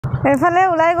এফালে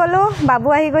ওলাই গলো বাবু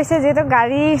আহি গৈছে যেটো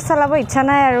গাড়ী চলাব ইচ্ছা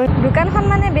নাই আৰু দোকানখন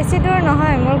মানে বেছি দূৰ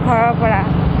নহয় মোৰ ঘৰৰ পৰা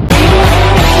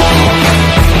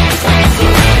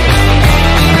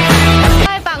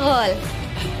ঐ পাগল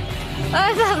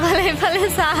এফালে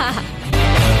চা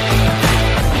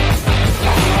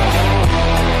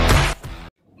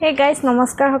হে গাইস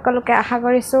নমস্কাৰ সকলোকে আশা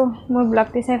কৰিছো মোৰ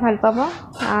ব্লগটি চাই ভাল পাব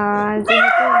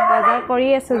যেহেতু বজাৰ কৰি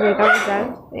আছো দুৰ্গা পূজাৰ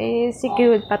এই চিকিৰ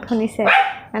উৎপাত শুনিছে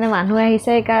মানে মানুহ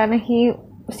আহিছে এই কাৰণে হি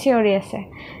চিঞৰি আছে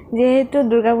যেহেতু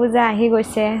দুৰ্গা পূজা আহি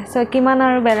গৈছে সো কিমান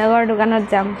আৰু বেলেগৰ দোকানত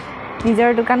যাম নিজৰ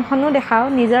দোকানখনো দেখাও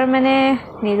নিজৰ মানে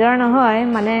নিজৰ নহয়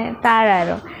মানে তাৰ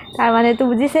মানে তো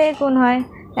বুজিছে কোন হয়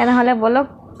তেনেহলে বলক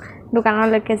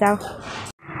দোকানলৈকে যাও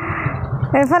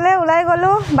এফালে ওলাই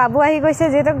গলো বাবু আহি গৈছে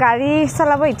যেটো গাড়ী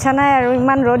চলাব ইচ্ছা নাই আৰু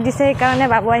ইমান ৰ'দ দিছে এই কাৰণে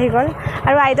বাবু আহি গল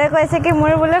আৰু আইতাই কৈছে কি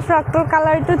মোৰ বলে ফ্ৰকটোৰ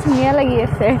কালাৰটো ধুনিয়া লাগি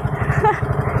আছে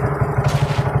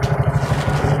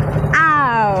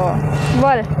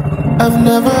বল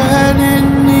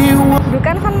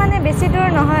দোকানখন মানে বেছি দূৰ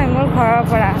নহয় মোৰ ঘৰৰ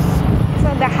পৰা সো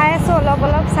দেখাই আছো অলপ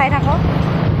চাই থাকক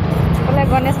বলে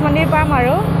গণেশ মন্দিৰ পাম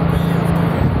আৰু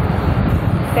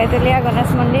তেতেলিয়া গণেশ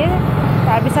মন্দিৰ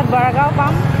তাৰ পিছত বৰাগাঁও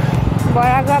পাম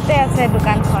বৰাগাঁৱতে আছে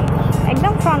দোকানখন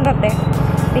একদম ফ্ৰণ্টতে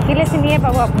দেখিলে চিনিয়ে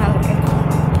পাব আপোনালোকে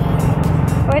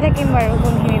কৈ থাকিম বাৰু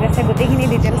কোনখিনিত আছে গোটেইখিনি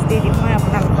ডিটেইলছ দি দিম মই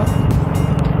আপোনালোকক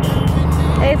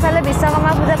এইফালে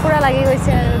বিশ্বকৰ্মা পূজা পুৰা লাগি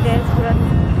গৈছে আৰু ড্ৰেছবোৰত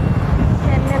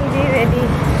পেণ্ডেল দি ৰেডি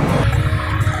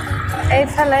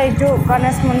এইফালে এইটো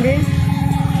গণেশ মন্দিৰ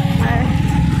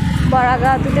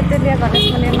বৰাগাঁৱটো তেতেলিয়া গণেশ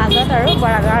মন্দিৰ মাজত আৰু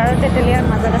বৰাগাঁও আৰু তেতেলিয়াৰ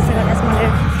মাজত আছে গণেশ মন্দিৰ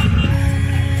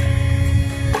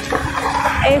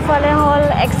এইফালে হল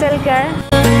এক্সেল কেয়াৰ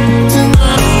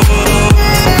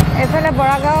এইফালে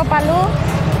বৰাগাঁও পালো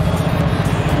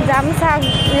যাম চাগ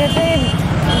যেহেতু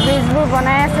ব্ৰিজবোৰ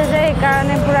বনাই আছে যে এই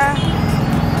কাৰণে পুৰা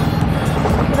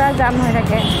জাম হৈ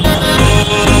থাকে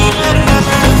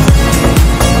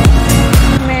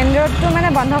মেইন ৰোডটো মানে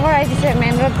বন্ধ কৰাই দিছে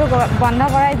মেইন ৰোডটো বন্ধ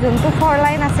কৰাই যোনটো 4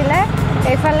 লাইন আছিলে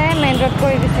এইফালে মেইন ৰোড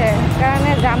কৰি দিছে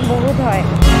কাৰণে জাম বহুত হয়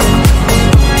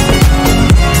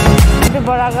এইটো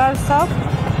বৰাগাঁৱৰ চব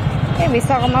এই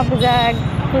বিশ্বকৰ্মা পূজাৰ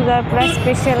পুৰা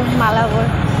স্পেচিয়েল মালাবোৰ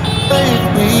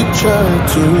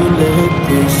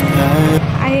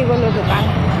আহি গলো দোকান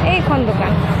এইখন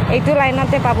দোকান এইটো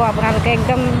লাইনতে পাব আপোনালোকে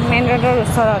একদম মেইন ৰোডৰ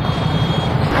ওচৰত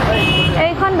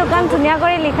এইখন দোকান ধুনীয়া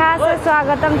কৰি লিখা আছে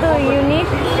স্বাগতম টু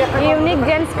ইউনিক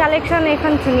জেন্টছ কালেকশ্যন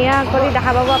এইখন ধুনীয়া কৰি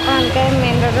দেখা পাব আপোনালোকে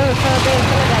মেইন ৰোডৰ ওচৰতে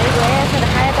এইফালে গাড়ী গৈ আছে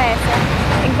দেখাই পাই আছে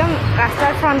একদম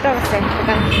ৰাস্তাৰ ফ্ৰণ্টত আছে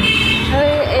দোকান আৰু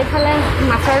এইফালে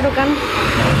মাছৰ দোকান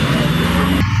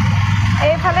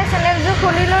এইফালে চেনেলযোৰ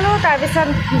খুলি ল'লোঁ তাৰপিছত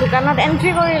দোকানত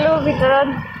এণ্ট্ৰি কৰিলোঁ ভিতৰত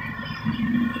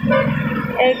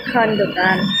এইখন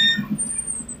দোকান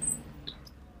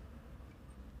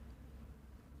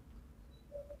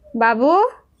বাবু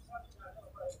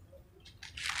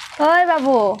ঐ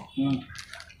বাবু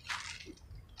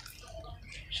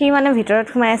সি মানে ভিতৰত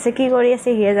সোমাই আছে কি কৰি আছে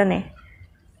সিয়ে জানে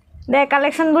দে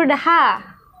কালেকশ্যনবোৰ দেখা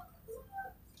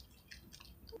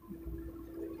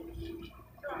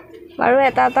বাৰু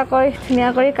এটা কৰি ধুনীয়া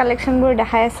কৰি কালেকশ্যনবোৰ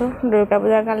দেখাই আছোঁ দুৰ্গা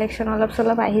পূজাৰ কালেকশ্যন অলপ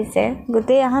চলপ আহিছে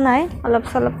গোটেই অহা নাই অলপ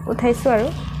চলপ উঠাইছোঁ আৰু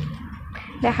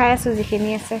দেখাই আছোঁ যিখিনি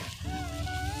আছে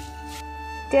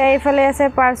এতিয়া এইফালে আছে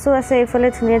পাৰ্চো আছে এইফালে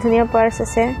ধুনীয়া পাৰ্চ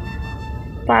আছে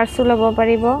পাৰ্চো ল'ব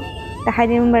পাৰিব দেখাই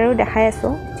দিম বাৰু দেখাই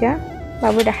আছোঁ এতিয়া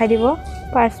বাবু দেখাই দিব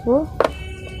পাৰ্চবোৰ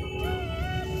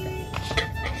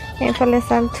এইফালে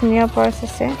চাওক ধুনীয়া পাৰ্চ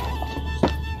আছে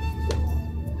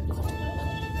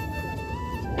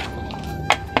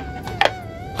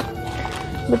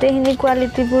গোটেইখিনি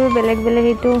কোৱালিটিবোৰ বেলেগ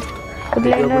এইটো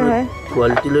ব্লেণ্ডৰ হয়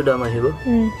কোৱালিটিলৈ দাম আহিব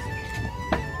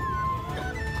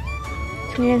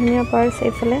ধুনীয়া পাৰ্চ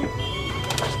এইফালে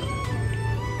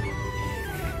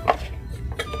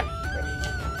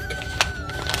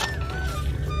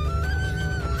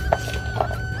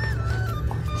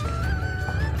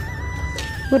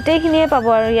গোটেইখিনিয়ে পাব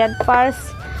আৰু ইয়াত পাৰ্চ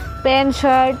পেণ্ট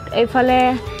চাৰ্ট এইফালে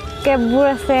কেপবোৰ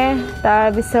আছে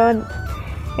তাৰপিছত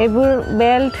এইবোৰ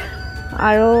বেল্ট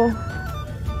আৰু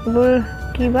এইবোৰ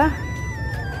কিবা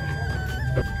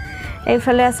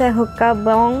এইফালে আছে হুক্কা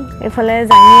বং এইফালে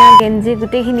জাঙিয়া গেঞ্জি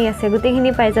গোটেইখিনি আছে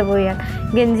গোটেইখিনি পাই যাব ইয়াত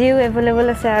গেঞ্জিও এভেলেবল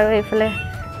আছে আৰু এইফালে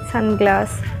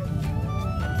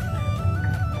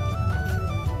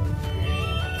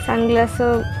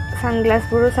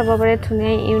সানগ্লাছবোৰো চাব পাৰে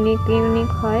ধুনীয়া ইউনিক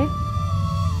হয়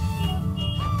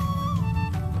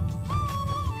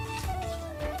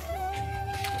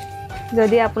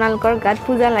যদি আপোনালোকৰ গাত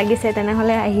পূজা লাগিছে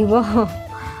তেনেহলে আহিব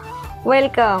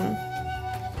ওয়েলকাম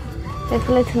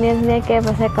এইফালে ধুনীয়া কেপ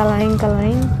আছে কালাৰিং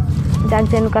যাক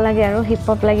যেনেকুৱা লাগে আৰু হিপ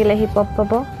হপ লাগিলে হিপ হপ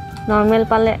পাব নৰ্মেল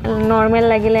পালে নৰ্মেল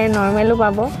লাগিলে নৰ্মেলো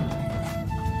পাব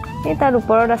এই তাৰ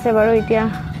ওপৰত আছে বাৰু এতিয়া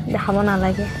দেখাব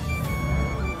নালাগে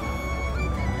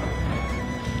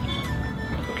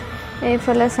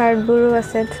এইফালে চাৰ্টবোৰো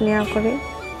আছে ধুনীয়া কৰি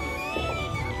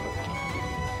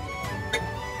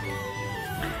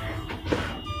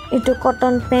এইটো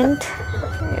কটন পেন্ট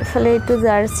এইফালে এইটো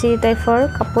জাৰ্চি টাইপৰ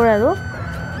কাপোৰ আৰু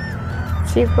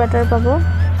থ্ৰী কোৱাৰ্টাৰ পাব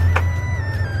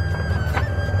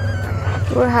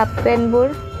और half pant bore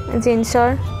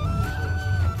जीन्सर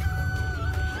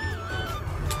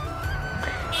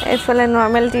एफाले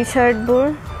normal T shirt bore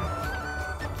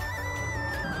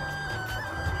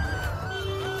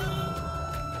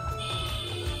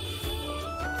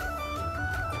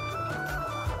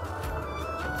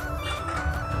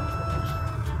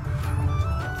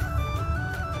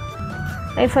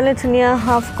एफाले धुनिया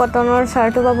half कटनर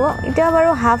शार्टो पाबो इटा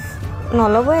बारो हाफ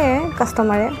नलबे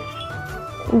कास्टमारे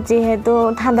जेहेतु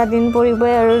ঠাণ্ডা দিন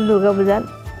পৰিবই আৰু দুৰ্গা পূজাত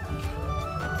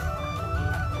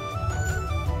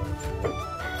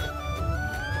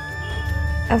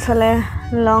এফালে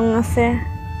লং আছে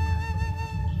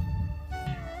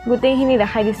গোটেইখিনি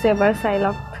দেখাই দিছো এবাৰ চাই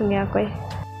লওক ধুনীয়াকৈ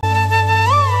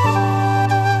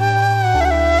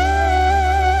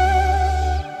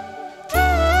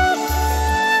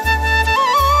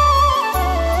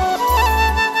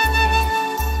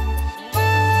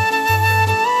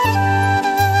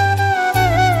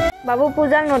बाबू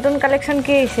पूजार नतुन कलेक्शन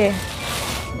की आइছে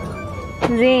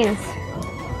जीन्स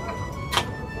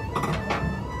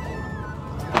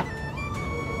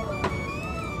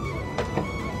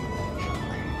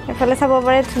এফালে চাব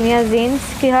পাৰে ধুনিয়া জীন্স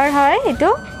কিহৰ হয়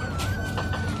এটো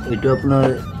এটো আপোনাৰ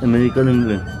আমেৰিকান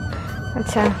ইংল্যান্ড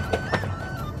আচ্ছা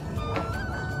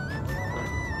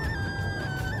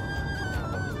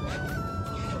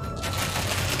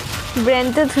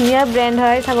ব্ৰ্যান্ডটো ধুনিয়া ব্ৰ্যান্ড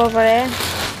হয় চাব পাৰে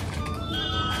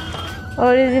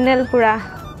ओरिजिनल पूरा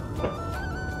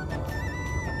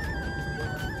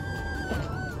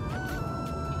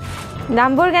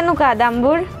दामबुर केनुका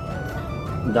दामबुर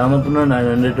दाम আপোনাৰ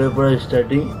 900 ৰ পৰা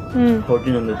ষ্টাৰ্টিং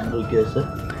 1400 লৈকে আছে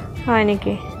হয়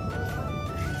নেকি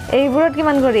এইবোৰত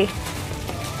কিমান কৰি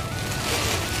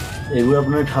এইবোৰ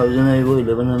আপোনাৰ 1000 আহিব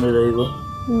 1100 আহিব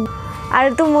আৰু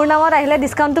তো মোৰ নামত আহিলে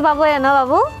ডিসকাউন্টটো পাবই ন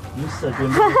বাবু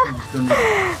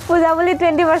পূজা বুলি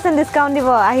 20% ডিসকাউন্ট দিব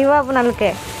আহিব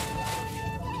আপোনালোকে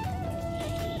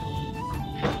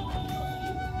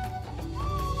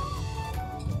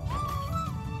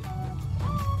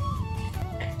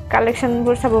কালেকশন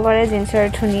বোৰ চাব পাৰে জিন্সৰ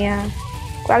ধুনিয়া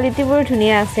কোৱালিটি বোৰ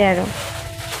ধুনিয়া আছে আৰু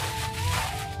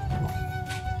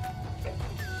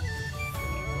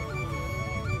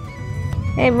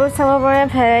এইবোৰ চাব পাৰে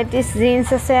ভ্যাৰাইটিজ জিন্স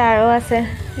আছে আৰু আছে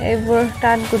এইবোৰ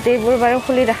তাত গুটেইবোৰ বাৰু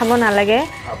খুলি দেখাব নালাগে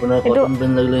আপোনাৰ কটন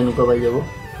পেন লাগিলে এনেকুৱা পাই যাব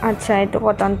আচ্ছা এইটো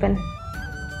কটন পেন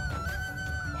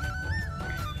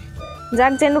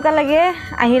যাক যেনুকা লাগে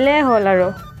আহিলে হল আৰু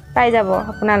পাই যাব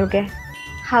আপোনালোকে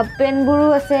हाफ पेन बुरु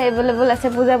আছে अवेलेबल আছে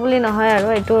পূজা বুলি নহয় আৰু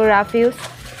এটো ৰাফ ইউজ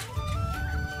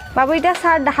বাবু এটা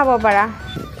শাৰ্ট দেখাব পাৰা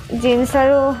জিন্স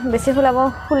আৰু বেছি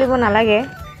খুলিব নালাগে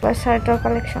শাৰ্টৰ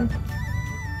কালেকশন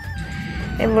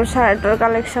এবোৰ শাৰ্টৰ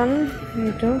কালেকশন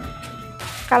এটো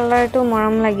কালাৰটো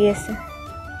মৰম লাগি আছে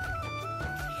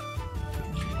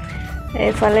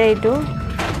এফালে এটো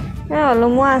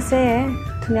অলমো আছে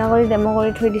ধুনিয়া কৰি ডেমো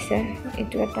কৰি থৈ দিছে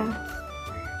এটো এটা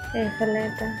এফালে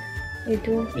এটা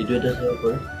এটো এটা চাব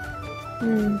পাৰে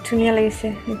ধুনিয়া লাগিছে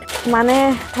মানে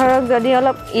ধৰক যদি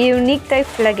অলপ ইউনিক টাইপ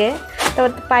লাগে তো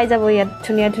পাই যাব ইয়াত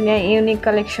ধুনিয়া ধুনিয়া ইউনিক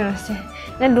কালেকশন আছে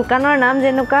নে দোকানৰ নাম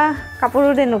যেনুকা কাপোৰো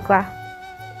যেনুকা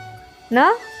না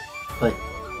হয়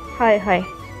হয় হয়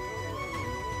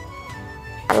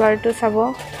কালাৰটো চাব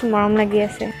মৰম লাগি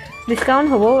আছে ডিসকাউন্ট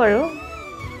হ'ব বাৰু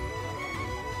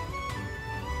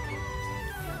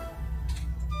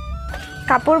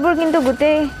কাপোৰবোৰ কিন্তু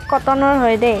গুটেই কটনৰ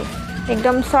হয় দেই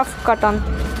एकदम सॉफ्ट कॉटन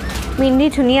मिंदी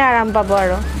धुनिया आराम पाबो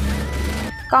आरो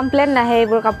कम्प्लेन नाहे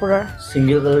एबोर कापुरर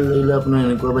सिंगल कलर लइले आपन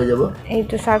एनेकुवा पाइ जाबो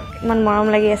एइटु साक मन मरम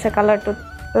लागि আছে কালারটো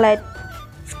লাইট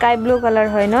স্কাই ব্লু কালার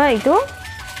হয় ন এইটু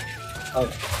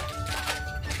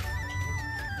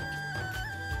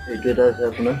এইটু এটা আছে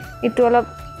আপোনাৰ এইটু অলপ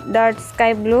ডাৰ্ক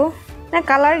স্কাই ব্লু না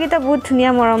কালাৰ গিটা বহুত ধুনিয়া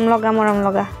মৰম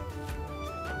লগা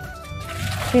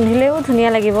পিন্ধিলেও ধুনিয়া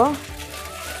লাগিব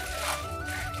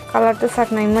কালাৰটো সাক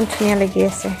না ইমান ধুনিয়া লাগি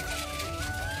আছে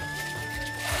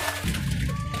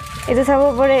এটো চাব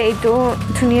পৰে এইটো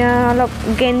ধুনিয়া অলপ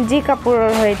গেঞ্জি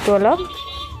কাপোৰৰ হয় এটো অলপ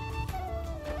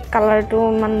কালাৰটো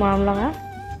মান মৰম লগা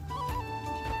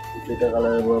এটা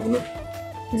কালাৰ হ'ব আপোনাৰ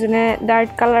জনে ডাৰ্ক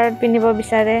কালাৰ পিনিব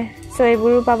বিচাৰে সো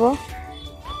এইবোৰো পাব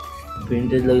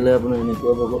প্ৰিন্টেড লাগিলে আপোনাৰ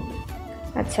এনেকুৱা পাব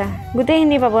আচ্ছা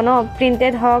গুটেইখিনি পাব ন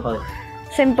প্ৰিন্টেড হক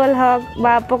সিম্পল হওক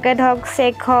বা পকেট হওক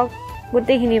চেক হওক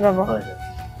গোটেইখিনি পাব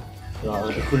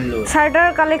শাৰ্টৰ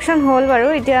কালেকশ্যন হ'ল বাৰু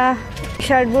এতিয়া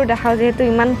শাৰ্টবোৰ দেখাওঁ যিহেতু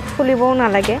ইমান খুলিবও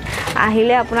নালাগে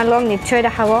আহিলে আপোনালোকক নিশ্চয়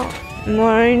দেখাব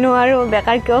মইনো আৰু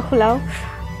বেকাৰ কিয় খোলাও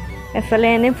এফালে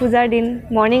এনে পূজাৰ দিন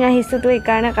মৰ্ণিং আহিছোঁতো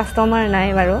এইকাৰণে কাষ্টমাৰ নাই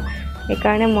বাৰু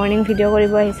এইকাৰণে মৰ্ণিং ভিডিঅ'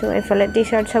 কৰিব আহিছোঁ এফালে টি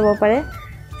চাৰ্ট চাব পাৰে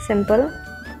চিম্পল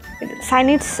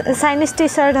চাইনিজ টি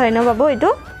চাৰ্ট হয় ন বাবু এইটো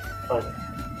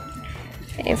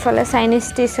এইফালে চাইনিজ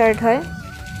টি চাৰ্ট হয়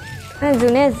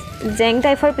যোনে জেং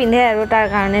টাইপৰ পিন্ধে আৰু তাৰ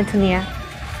কাৰণে ধুনীয়া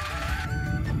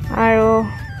আৰু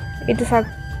এইটো চাওক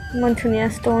ইমান ধুনীয়া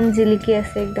ষ্ট'ন জিলিকি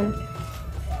আছে একদম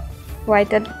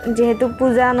হোৱাইটত যিহেতু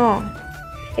পূজা ন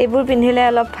এইবোৰ পিন্ধিলে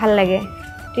অলপ ভাল লাগে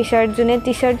টি চাৰ্ট যোনে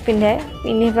টি চাৰ্ট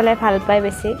পিন্ধি পেলাই ভাল পায়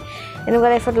বেছি এনেকুৱা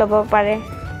টাইপত ল'ব পাৰে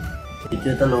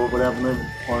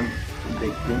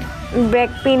ব্ৰেক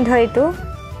পিন্ট হয় এইটো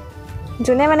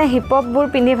যোনে মানে হিপ হপবোৰ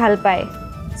পিন্ধি ভাল পায়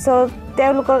চ'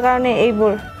 তেওঁলোকৰ কাৰণে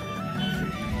এইবোৰ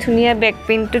ধুনীয়া বেক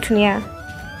প্ৰিণ্টটো ধুনীয়া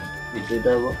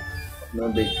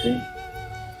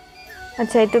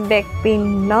আচ্ছা এইটো বেক প্ৰিণ্ট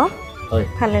ন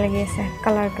ভালে লাগি আছে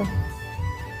কালাৰটো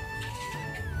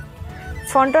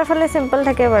ফ্ৰণ্টৰ ফালে চিম্পল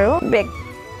থাকে বাৰু বেক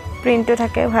প্ৰিণ্টটো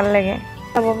থাকে ভাল লাগে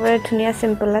চাব পাৰে ধুনীয়া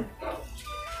চিম্পলত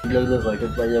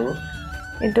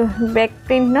এইটো বেক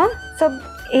প্ৰিণ্ট ন চব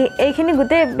এইখিনি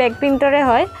গোটেই বেক প্ৰিণ্টৰে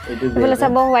হয় এইফালে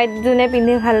চাব হোৱাইট যোনে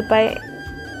পিন্ধি ভাল পায়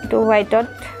এইটো হোৱাইটত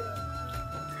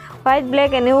হোৱাইট ব্লেক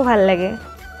এনেও ভাল লাগে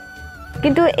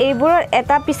কিন্তু এইবোৰৰ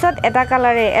এটা পিছত এটা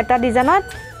কালাৰে এটা ডিজাইনত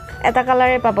এটা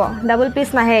কালাৰে পাব ডাবল পিচ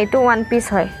নাহে এইটো ওৱান পিচ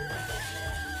হয়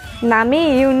নামি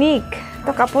ইউনিক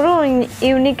তো কাপোৰো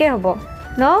ইউনিকে হ'ব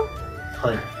ন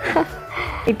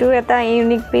এইটো এটা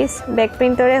ইউনিক পিচ বেক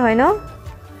প্ৰিণ্টৰে হয় ন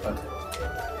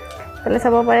তাহলে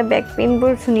চাব পাৰে বেক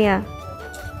প্ৰিণ্টবোৰ ধুনীয়া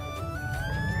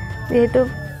যেহেতু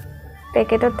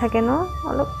পেকেটত থাকে ন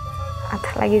অলপ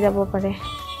আঠা লাগি যাব পাৰে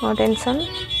নো টেনশ্যন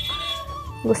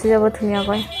গুচি যাব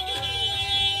ধুনীয়াকৈ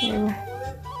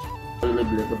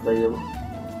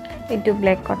এইটো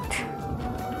ব্লেকত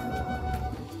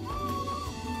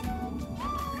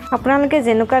আপোনালোকে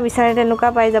যেনেকুৱা বিচাৰে তেনেকুৱা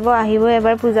পাই যাব আহিব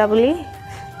এবাৰ পূজা বুলি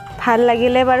ভাল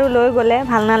লাগিলে বাৰু লৈ গ'লে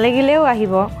ভাল নালাগিলেও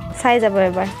আহিব চাই যাব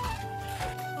এবাৰ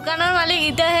দোকানৰ মালিক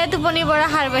ইটাহে টোপনি পৰা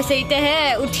সাৰ পাইছে ইটাহে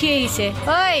উঠি আহিছে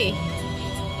ঐ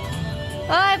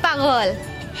পাগল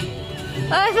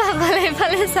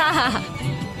এইফালে চা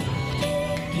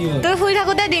তোৰ শুই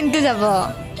থাকোঁতে দিনটো যাব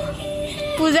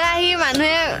পূজা আহি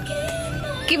মানুহে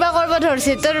কিবা কৰিব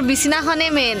ধৰিছে তোৰ বিচনাখনে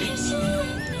মেইন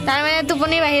তাৰমানে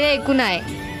টোপনিৰ বাহিৰে একো নাই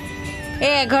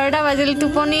এই 11টা বাজিল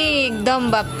টোপনি একদম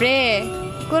বাপৰে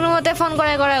কোনোমতে ফোন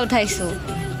কৰাই উঠাইছোঁ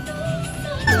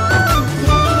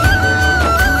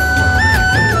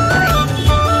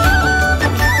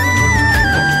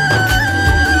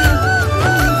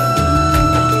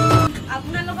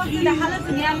আপোনালোকক দেখালে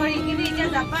ধুনীয়া কৰি কিন্তু এতিয়া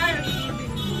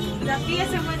জাপি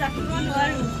আছে মই জাপিব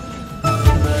নোৱাৰোঁ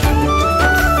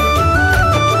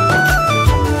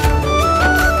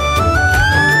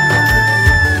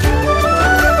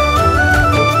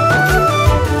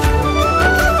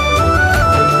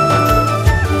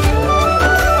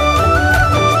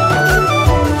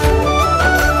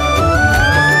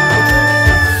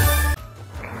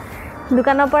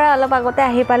দোকানৰ পৰা অলপ আগতে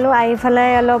আহি পালোঁ আহি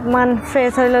পেলাই অলপমান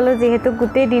ফ্ৰেছ হৈ ল'লোঁ যিহেতু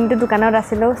গোটেই দিনটো দোকানত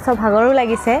আছিলোঁ সব ভাগৰো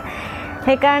লাগিছে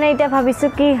সেইকাৰণে এতিয়া ভাবিছোঁ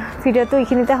কি ভিডিঅ'টো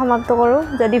এইখিনিতে সমাপ্ত কৰোঁ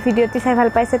যদি ভিডিঅ'টো চাই ভাল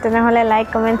পাইছে তেনেহ'লে লাইক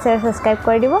কমেণ্ট শ্বেয়াৰ ছাবস্ক্ৰাইব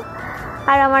কৰি দিব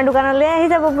আৰু আমাৰ দোকানলৈ আহি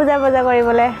যাব পূজা বজাৰ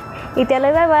কৰিবলৈ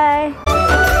এতিয়ালৈ বাই বাই